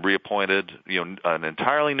and reappointed, an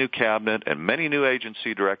entirely new cabinet and many new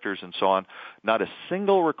agency directors and so on, not a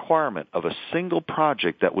single requirement of a single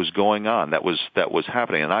project that was going on, that was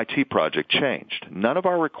happening, an IT project changed. None of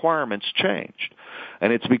our requirements changed.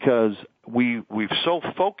 And it's because we've so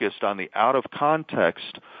focused on the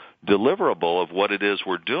out-of-context deliverable of what it is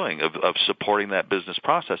we're doing, of supporting that business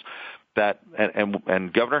process, that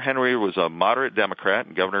and Governor Henry was a moderate Democrat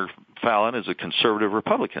and Governor Fallon is a conservative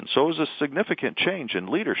Republican. So it was a significant change in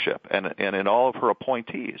leadership and in all of her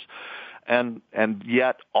appointees. And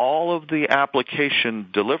yet all of the application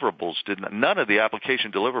deliverables none of the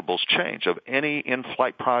application deliverables changed of any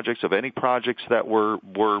in-flight projects, of any projects that were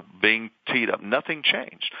being teed up. Nothing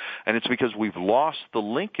changed. And it's because we've lost the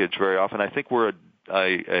linkage very often. I think we're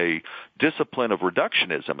a discipline of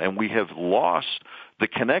reductionism, and we have lost the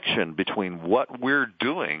connection between what we're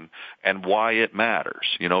doing and why it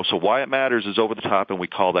matters. So why it matters is over the top, and we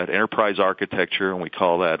call that enterprise architecture, and we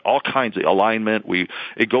call that all kinds of alignment.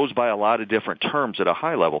 It goes by a lot of different terms at a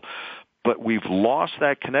high level. But we've lost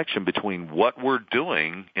that connection between what we're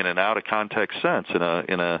doing in an out-of-context sense, in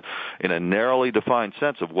a narrowly defined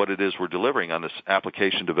sense of what it is we're delivering on this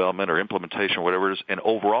application development or implementation or whatever it is, and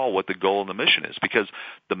overall what the goal and the mission is. Because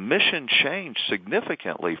the mission changed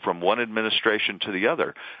significantly from one administration to the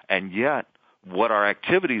other, and yet what our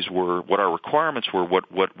activities were, what our requirements were,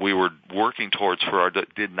 what we were working towards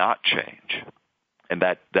did not change. And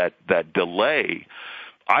that delay,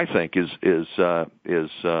 I think, is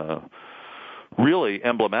really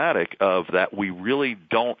emblematic of that we really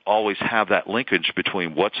don't always have that linkage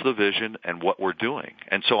between what's the vision and what we're doing.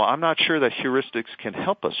 And so I'm not sure that heuristics can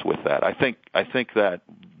help us with that. I think that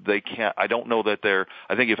they can't. I don't know that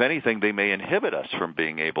I think if anything, they may inhibit us from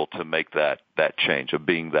being able to make that change, of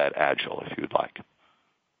being that agile, if you'd like.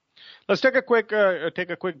 Let's take a quick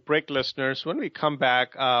break, listeners. When we come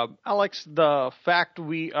back, Alex, the fact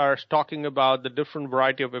we are talking about the different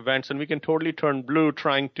variety of events, and we can totally turn blue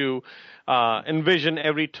trying to envision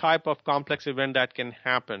every type of complex event that can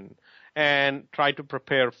happen and try to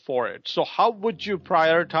prepare for it. So how would you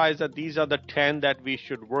prioritize that these are the 10 that we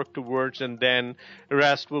should work towards, and then the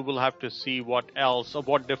rest we will have to see what else, or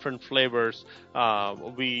what different flavors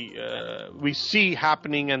we see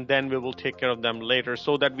happening, and then we will take care of them later,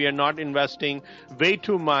 so that we are not investing way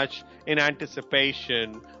too much in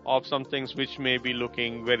anticipation of some things which may be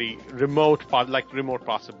looking very remote, like remote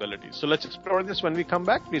possibilities. So let's explore this when we come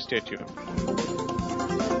back. Please stay tuned.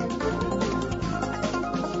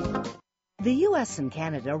 The U.S. and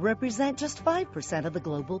Canada represent just 5% of the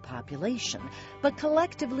global population, but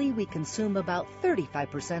collectively we consume about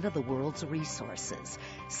 35% of the world's resources.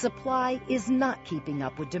 Supply is not keeping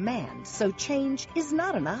up with demand, so change is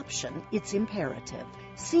not an option, it's imperative.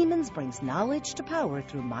 Siemens brings knowledge to power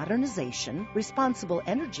through modernization, responsible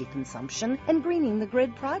energy consumption, and greening the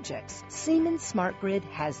grid projects. Siemens Smart Grid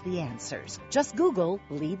has the answers. Just Google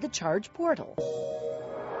Lead the Charge portal.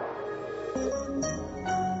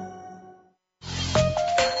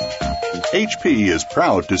 HP is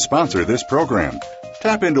proud to sponsor this program.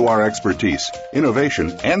 Tap into our expertise,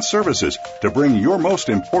 innovation, and services to bring your most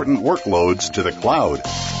important workloads to the cloud.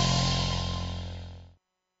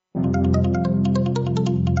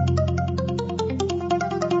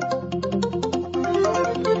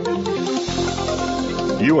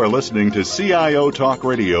 You are listening to CIO Talk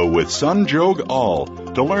Radio with Sanjog Aul.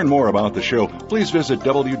 To learn more about the show, please visit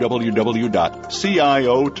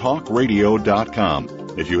www.ciotalkradio.com.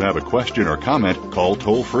 If you have a question or comment, call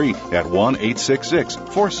toll-free at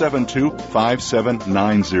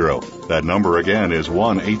 1-866-472-5790. That number again is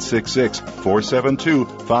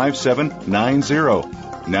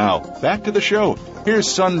 1-866-472-5790. Now, back to the show. Here's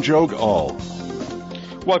Sanjog Aul.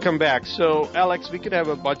 Welcome back. So, Alex, we could have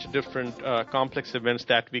a bunch of different complex events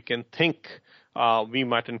that we can think we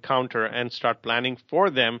might encounter and start planning for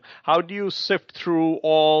them. How do you sift through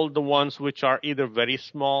all the ones which are either very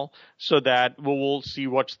small so that we will see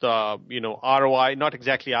what's the, ROI, not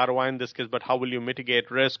exactly ROI in this case, but how will you mitigate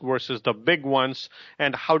risk versus the big ones,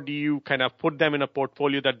 and how do you kind of put them in a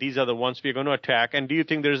portfolio that these are the ones we're going to attack? And do you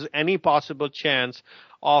think there's any possible chance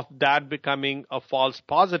of that becoming a false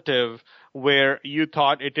positive where you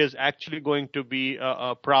thought it is actually going to be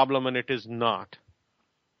a problem and it is not?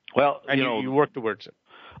 Well, and you work towards it.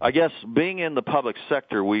 I guess being in the public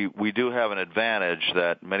sector, we do have an advantage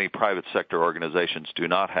that many private sector organizations do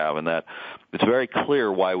not have, and that it's very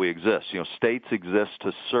clear why we exist. States exist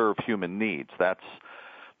to serve human needs. That's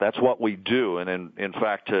what we do. And in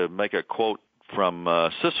fact, to make a quote from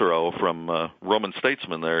Cicero, from Roman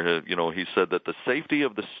statesman there, he said that the safety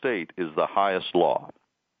of the state is the highest law.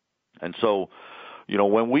 And so,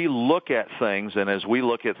 when we look at things, and as we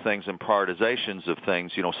look at things and prioritizations of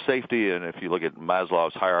things, safety, and if you look at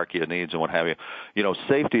Maslow's hierarchy of needs and what have you,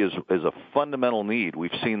 safety is a fundamental need.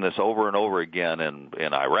 We've seen this over and over again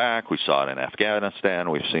in Iraq. We saw it in Afghanistan.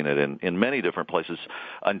 We've seen it in many different places.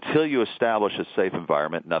 Until you establish a safe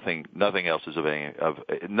environment, nothing else is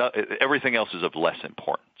everything else is of less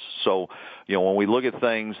importance. So, when we look at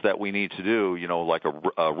things that we need to do, like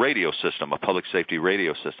a radio system, a public safety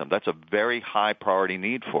radio system, that's a very high priority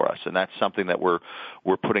need for us, and that's something that we're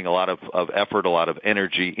putting a lot of effort, a lot of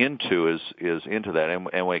energy into is into that.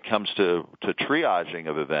 And when it comes to triaging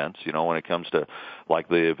of events, when it comes to like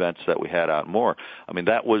the events that we had out in Moore, I mean,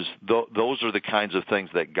 those are the kinds of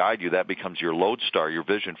things that guide you. That becomes your lodestar, your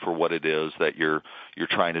vision for what it is that you're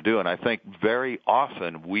trying to do. And I think very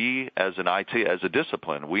often we as an IT, as a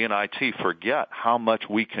discipline, we in IT forget how much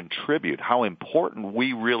we contribute, how important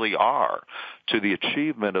we really are to the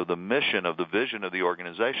achievement of the mission, of the vision of the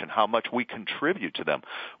organization, how much we contribute to them.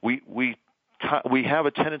 We have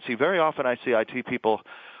a tendency, very often I see IT people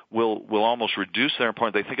will almost reduce their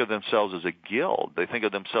importance. They think of themselves as a guild. They think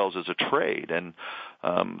of themselves as a trade, and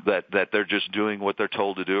that they're just doing what they're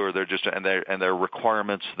told to do, or they're just and their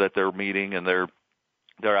requirements that they're meeting, and they're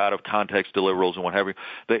out of context deliverables and what have you.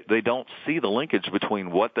 They don't see the linkage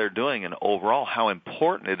between what they're doing and overall how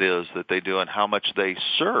important it is that they do and how much they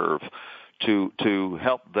serve to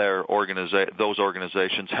help those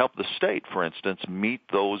organizations, help the state, for instance, meet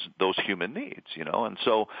those human needs, and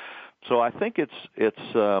so I think it's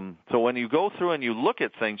so when you go through and you look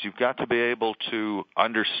at things, you've got to be able to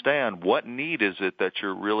understand what need is it that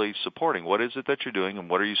you're really supporting, what is it that you're doing, and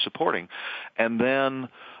what are you supporting, and then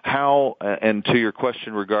how. And to your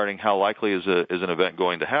question regarding how likely is an event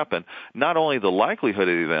going to happen, not only the likelihood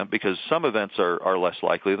of the event, because some events are less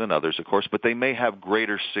likely than others, of course, but they may have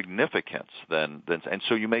greater significance than and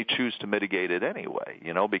so you may choose to mitigate it anyway,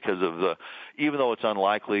 because of even though it's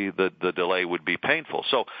unlikely, the delay would be painful.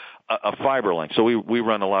 So a fiber link. So we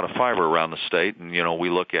run a lot of fiber around the state, and we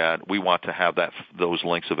want to have those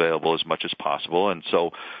links available as much as possible. And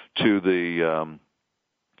so to the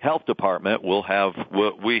health department,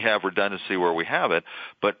 we have redundancy where we have it,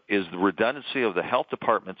 but is the redundancy of the health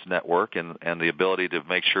department's network and the ability to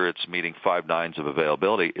make sure it's meeting 5 nines of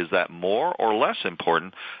availability, is that more or less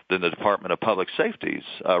important than the Department of Public Safety's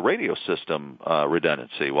radio system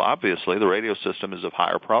redundancy? Well, obviously the radio system is of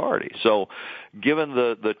higher priority. So given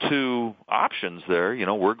the two options there,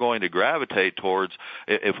 we're going to gravitate towards,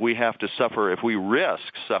 if we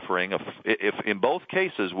risk suffering, if in both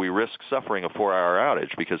cases we risk suffering a 4-hour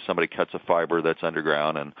outage because somebody cuts a fiber that's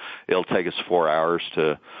underground and it'll take us 4 hours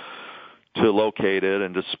to locate it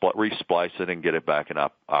and to resplice it and get it back in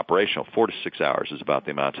operational. 4 to 6 hours is about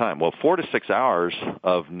the amount of time. Well, 4 to 6 hours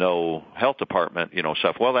of no health department,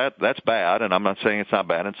 stuff. Well, that's bad, and I'm not saying it's not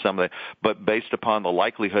bad in some of but based upon the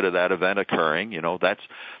likelihood of that event occurring,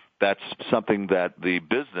 that's something that the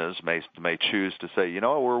business may choose to say,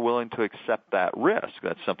 we're willing to accept that risk.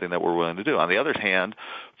 That's something that we're willing to do. On the other hand,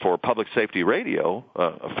 for public safety radio,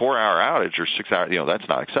 a 4-hour outage or 6 hour, that's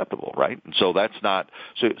not acceptable, right? And so that's not.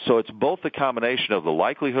 So it's both the combination of the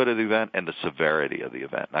likelihood of the event and the severity of the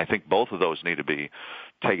event. And I think both of those need to be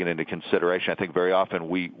taken into consideration. I think very often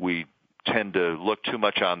we tend to look too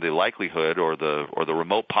much on the likelihood or the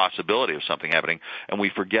remote possibility of something happening, and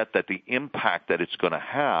we forget that the impact that it's going to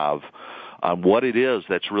have what it is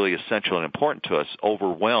that's really essential and important to us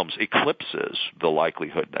eclipses the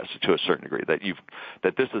likelihood to a certain degree that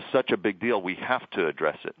this is such a big deal we have to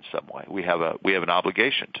address it in some way. We have an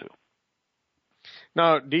obligation to.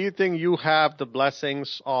 Now, do you think you have the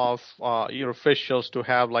blessings of your officials to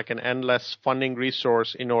have like an endless funding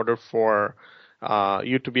resource in order for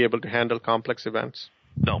you to be able to handle complex events?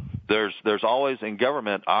 No, there's always in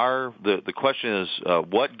government. The question is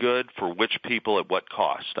what good for which people at what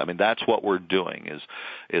cost. I mean, that's what we're doing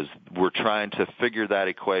is we're trying to figure that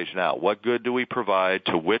equation out. What good do we provide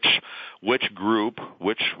to which group,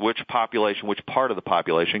 which population, which part of the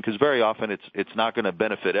population? Because very often it's not going to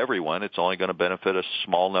benefit everyone. It's only going to benefit a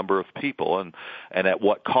small number of people, and at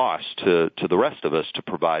what cost to the rest of us to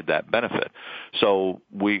provide that benefit. So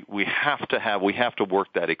we have to work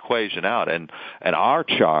that equation out, and our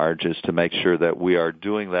charge is to make sure that we are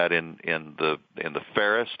doing that in the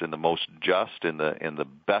fairest and the most just in the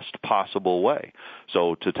best possible way.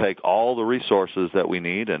 So to take all the resources that we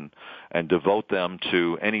need and devote them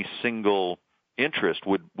to any single interest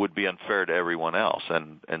would be unfair to everyone else.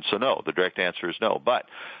 And so no, the direct answer is no. But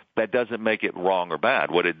that doesn't make it wrong or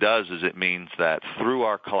bad. What it does is it means that through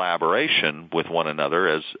our collaboration with one another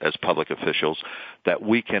as public officials, that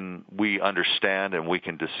we understand and we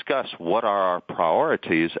can discuss what are our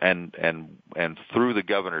priorities, and through the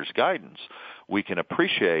governor's guidance, we can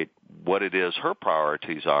appreciate what it is her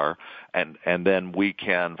priorities are, and then we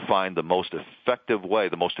can find the most effective way,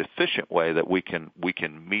 the most efficient way that we can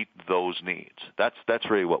meet those needs. That's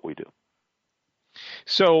really what we do.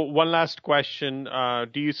 So one last question.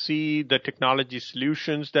 Do you see the technology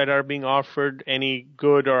solutions that are being offered any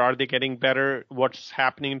good, or are they getting better? What's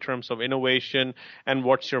happening in terms of innovation, and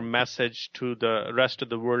what's your message to the rest of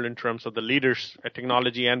the world in terms of the leaders,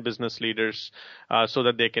 technology and business leaders, so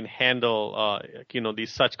that they can handle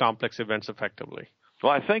these such complex events effectively?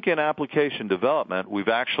 Well, I think in application development, we've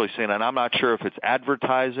actually seen, and I'm not sure if it's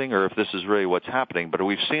advertising or if this is really what's happening, but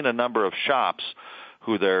we've seen a number of shops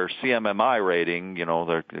who their CMMI rating,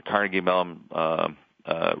 their Carnegie Mellon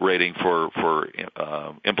rating for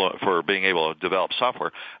being able to develop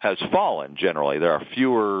software has fallen generally. There are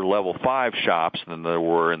fewer level 5 shops than there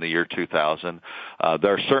were in the year 2000.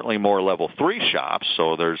 There are certainly more level 3 shops,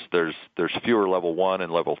 so there's fewer level 1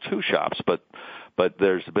 and level 2 shops, but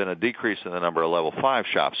there's been a decrease in the number of level 5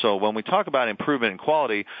 shops. So when we talk about improvement in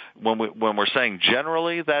quality, when we're saying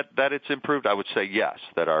generally that it's improved, I would say yes,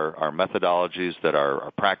 that our methodologies, that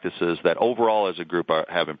our practices, that overall as a group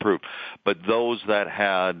have improved. But those that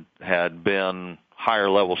had been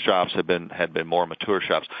higher level shops had been more mature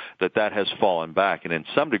shops, that has fallen back, and in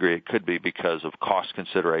some degree it could be because of cost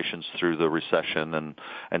considerations through the recession and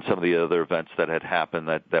some of the other events that had happened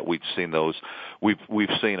that we've seen those.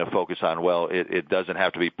 We've seen a focus on, well, it doesn't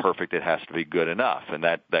have to be perfect, it has to be good enough, and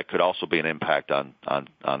that could also be an impact on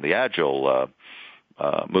the agile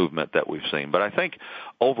movement that we've seen. But I think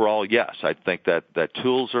overall, yes, I think that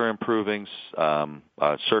tools are improving.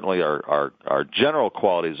 Certainly our general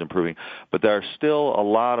quality is improving, but there are still a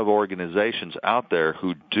lot of organizations out there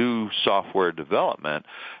who do software development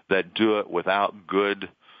that do it without good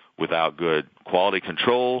quality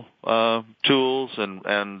control tools and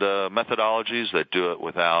methodologies, that do it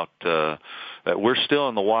without we're still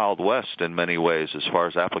in the Wild West in many ways as far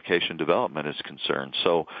as application development is concerned.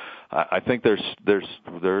 So I think there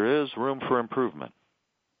is room for improvement.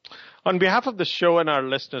 On behalf of the show and our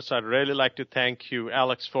listeners, I'd really like to thank you,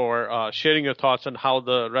 Alex, for sharing your thoughts on how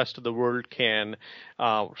the rest of the world can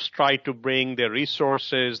try to bring their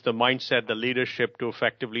resources, the mindset, the leadership to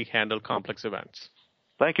effectively handle complex events.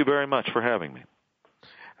 Thank you very much for having me.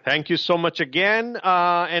 Thank you so much again.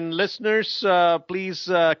 And listeners, please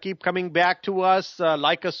keep coming back to us.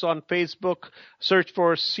 Like us on Facebook, search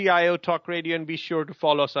for CIO Talk Radio, and be sure to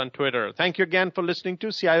follow us on Twitter. Thank you again for listening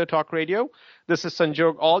to CIO Talk Radio. This is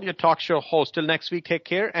Sanjog Aul, your talk show host. Till next week, take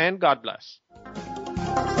care and God bless.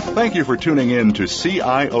 Thank you for tuning in to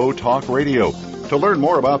CIO Talk Radio. To learn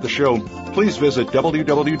more about the show, please visit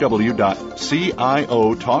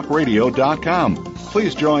www.ciotalkradio.com.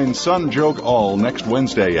 Please join Sanjog Aul next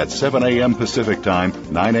Wednesday at 7 a.m. Pacific Time,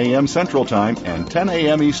 9 a.m. Central Time, and 10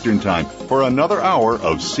 a.m. Eastern Time for another hour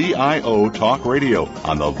of CIO Talk Radio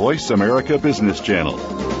on the Voice America Business Channel.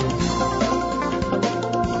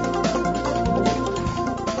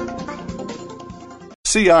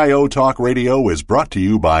 CIO Talk Radio is brought to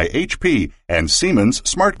you by HP and Siemens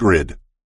Smart Grid.